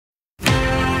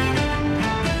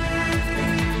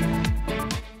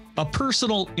a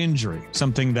personal injury,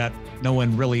 something that no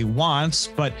one really wants.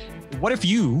 But what if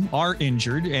you are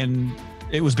injured and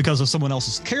it was because of someone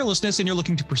else's carelessness and you're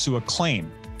looking to pursue a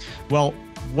claim? Well,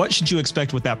 what should you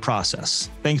expect with that process?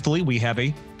 Thankfully, we have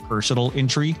a personal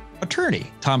injury attorney,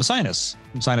 Tom Sinas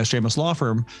from Sinas James Law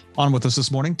Firm, on with us this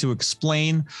morning to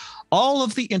explain all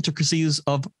of the intricacies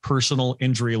of personal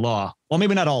injury law. Well,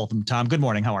 maybe not all of them, Tom. Good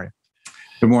morning. How are you?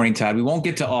 Good morning, Todd. We won't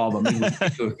get to all, but maybe we'll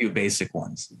get to a few basic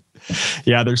ones.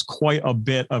 Yeah, there's quite a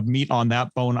bit of meat on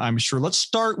that bone, I'm sure. Let's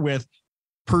start with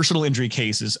personal injury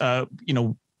cases.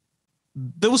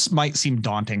 Those might seem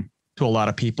daunting to a lot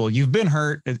of people. You've been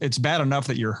hurt. It's bad enough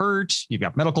that you're hurt. You've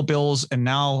got medical bills. And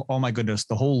now, oh my goodness,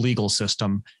 the whole legal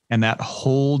system and that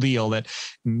whole deal that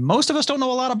most of us don't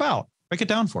know a lot about. Break it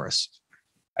down for us.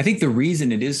 I think the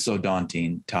reason it is so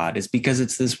daunting, Todd, is because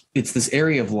it's this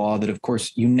area of law that, of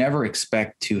course, you never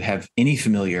expect to have any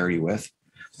familiarity with.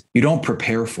 You don't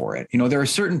prepare for it. There are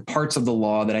certain parts of the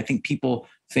law that I think people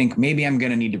think maybe I'm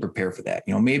going to need to prepare for that.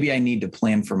 Maybe I need to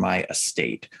plan for my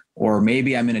estate, or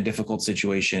maybe I'm in a difficult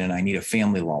situation and I need a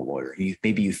family law lawyer.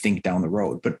 Maybe you think down the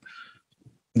road, but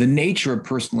the nature of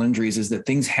personal injuries is that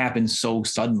things happen so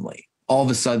suddenly. All of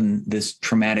a sudden, this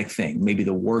traumatic thing, maybe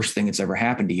the worst thing that's ever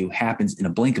happened to you, happens in a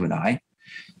blink of an eye.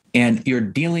 And you're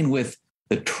dealing with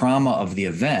the trauma of the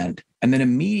event. And then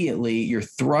immediately you're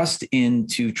thrust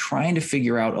into trying to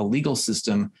figure out a legal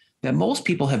system that most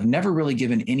people have never really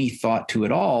given any thought to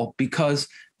at all, because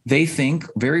they think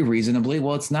very reasonably,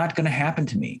 well, it's not going to happen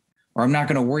to me, or I'm not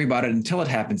going to worry about it until it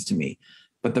happens to me.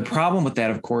 But the problem with that,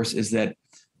 of course, is that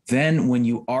then when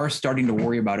you are starting to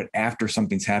worry about it after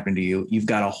something's happened to you, you've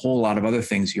got a whole lot of other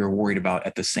things you're worried about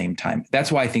at the same time.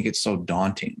 That's why I think it's so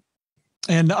daunting.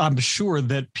 And I'm sure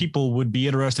that people would be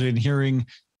interested in hearing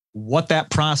what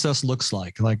that process looks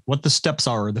like what the steps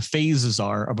are, the phases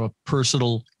are of a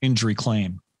personal injury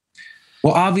claim.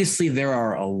 Well, obviously there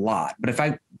are a lot, but if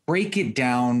I break it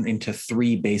down into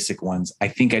three basic ones, I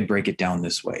think I'd break it down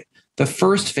this way. The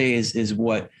first phase is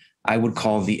what I would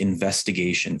call the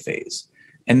investigation phase.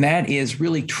 And that is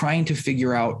really trying to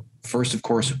figure out, first, of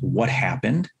course, what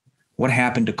happened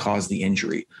to cause the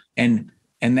injury.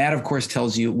 And that, of course,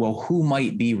 tells you, well, who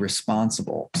might be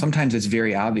responsible? Sometimes it's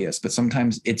very obvious, but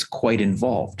sometimes it's quite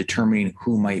involved, determining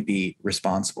who might be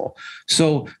responsible.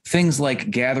 So things like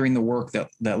gathering the work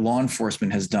that law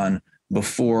enforcement has done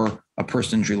before a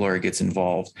personal injury lawyer gets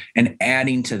involved, and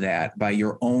adding to that by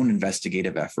your own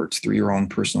investigative efforts through your own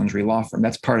personal injury law firm.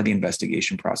 That's part of the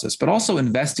investigation process, but also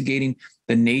investigating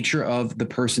the nature of the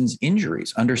person's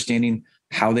injuries, understanding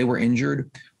how they were injured,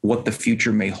 what the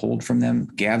future may hold from them,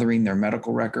 gathering their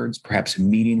medical records, perhaps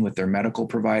meeting with their medical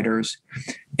providers.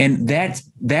 And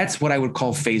that's what I would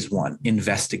call phase one,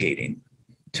 investigating,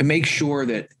 to make sure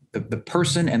that the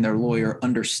person and their lawyer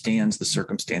understands the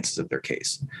circumstances of their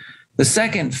case. The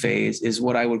second phase is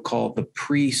what I would call the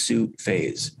pre-suit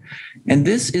phase. And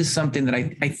this is something that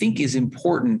I think is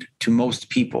important to most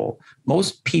people.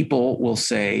 Most people will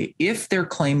say if their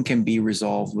claim can be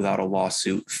resolved without a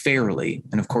lawsuit fairly,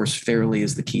 and of course, fairly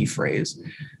is the key phrase,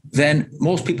 then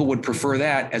most people would prefer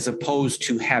that as opposed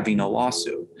to having a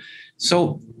lawsuit.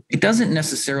 So it doesn't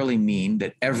necessarily mean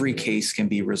that every case can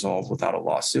be resolved without a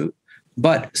lawsuit,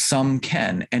 but some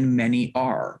can, and many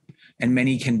are. And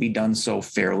many can be done so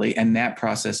fairly, and that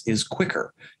process is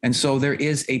quicker. And so there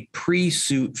is a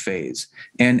pre-suit phase.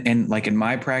 And like in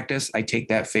my practice, I take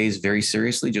that phase very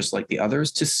seriously, just like the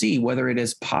others, to see whether it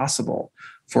is possible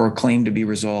for a claim to be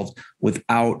resolved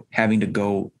without having to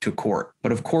go to court.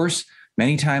 But of course,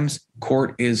 many times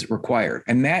court is required.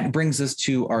 And that brings us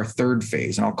to our third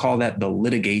phase, and I'll call that the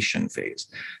litigation phase.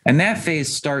 And that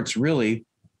phase starts really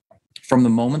from the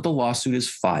moment the lawsuit is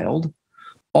filed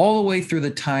all the way through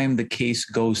the time the case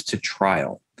goes to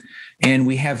trial. And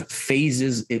we have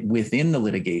phases within the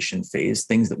litigation phase,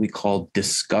 things that we call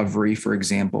discovery, for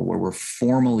example, where we're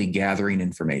formally gathering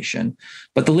information.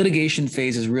 But the litigation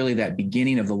phase is really that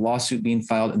beginning of the lawsuit being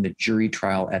filed and the jury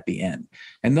trial at the end.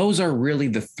 And those are really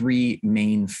the three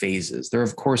main phases. There are,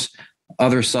 of course,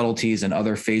 other subtleties and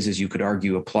other phases you could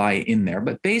argue apply in there.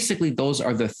 But basically, those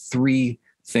are the three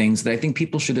things that I think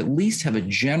people should at least have a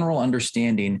general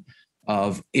understanding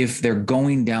of if they're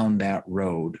going down that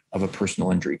road of a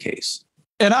personal injury case.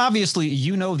 And obviously,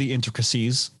 the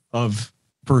intricacies of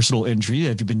personal injury.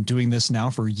 You've been doing this now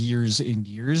for years and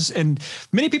years. And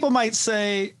many people might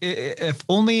say, if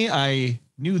only I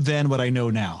knew then what I know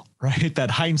now, right?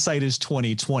 That hindsight is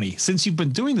 2020. Since you've been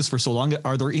doing this for so long,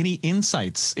 are there any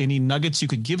insights, any nuggets you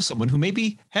could give someone who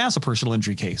maybe has a personal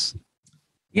injury case?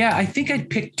 Yeah, I think I'd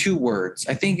pick two words.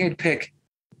 I think I'd pick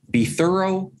be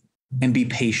thorough and be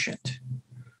patient.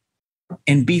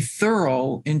 And be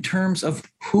thorough in terms of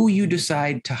who you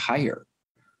decide to hire.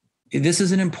 This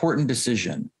is an important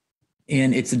decision,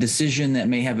 and it's a decision that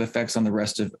may have effects on the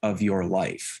rest of your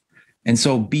life. And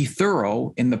so be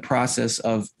thorough in the process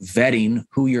of vetting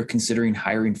who you're considering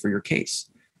hiring for your case.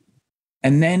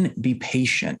 And then be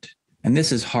patient. And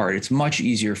this is hard. It's much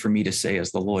easier for me to say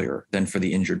as the lawyer than for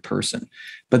the injured person.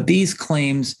 But these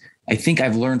claims, I think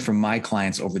I've learned from my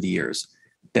clients over the years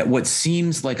that what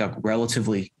seems like a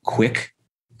relatively quick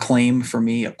claim for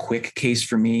me, a quick case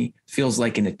for me, feels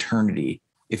like an eternity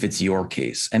if it's your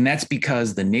case. And that's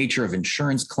because the nature of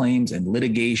insurance claims and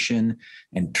litigation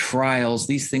and trials,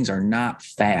 these things are not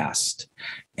fast.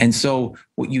 And so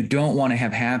what you don't want to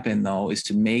have happen, though, is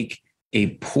to make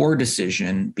a poor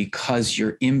decision because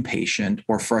you're impatient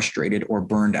or frustrated or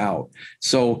burned out.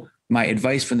 So my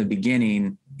advice from the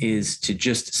beginning is to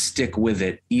just stick with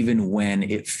it, even when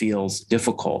it feels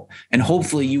difficult. And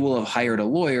hopefully you will have hired a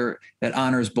lawyer that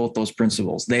honors both those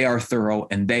principles. They are thorough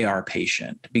and they are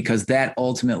patient, because that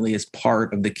ultimately is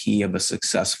part of the key of a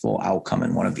successful outcome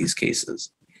in one of these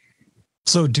cases.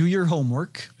 So do your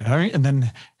homework, all right, and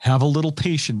then have a little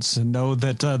patience and know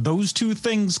that those two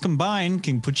things combined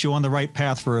can put you on the right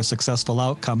path for a successful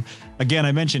outcome. Again,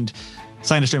 I mentioned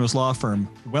Sinas Law Firm,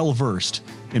 well-versed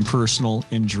in personal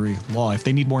injury law. If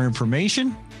they need more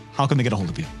information, how can they get a hold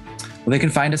of you? Well, they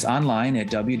can find us online at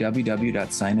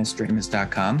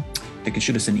www.sinusdramus.com. They can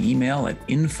shoot us an email at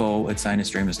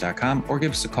info@sinusdramus.com or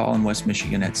give us a call in West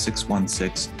Michigan at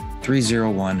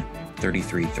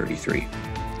 616-301-3333.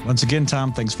 Once again,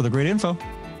 Tom, thanks for the great info.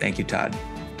 Thank you, Todd.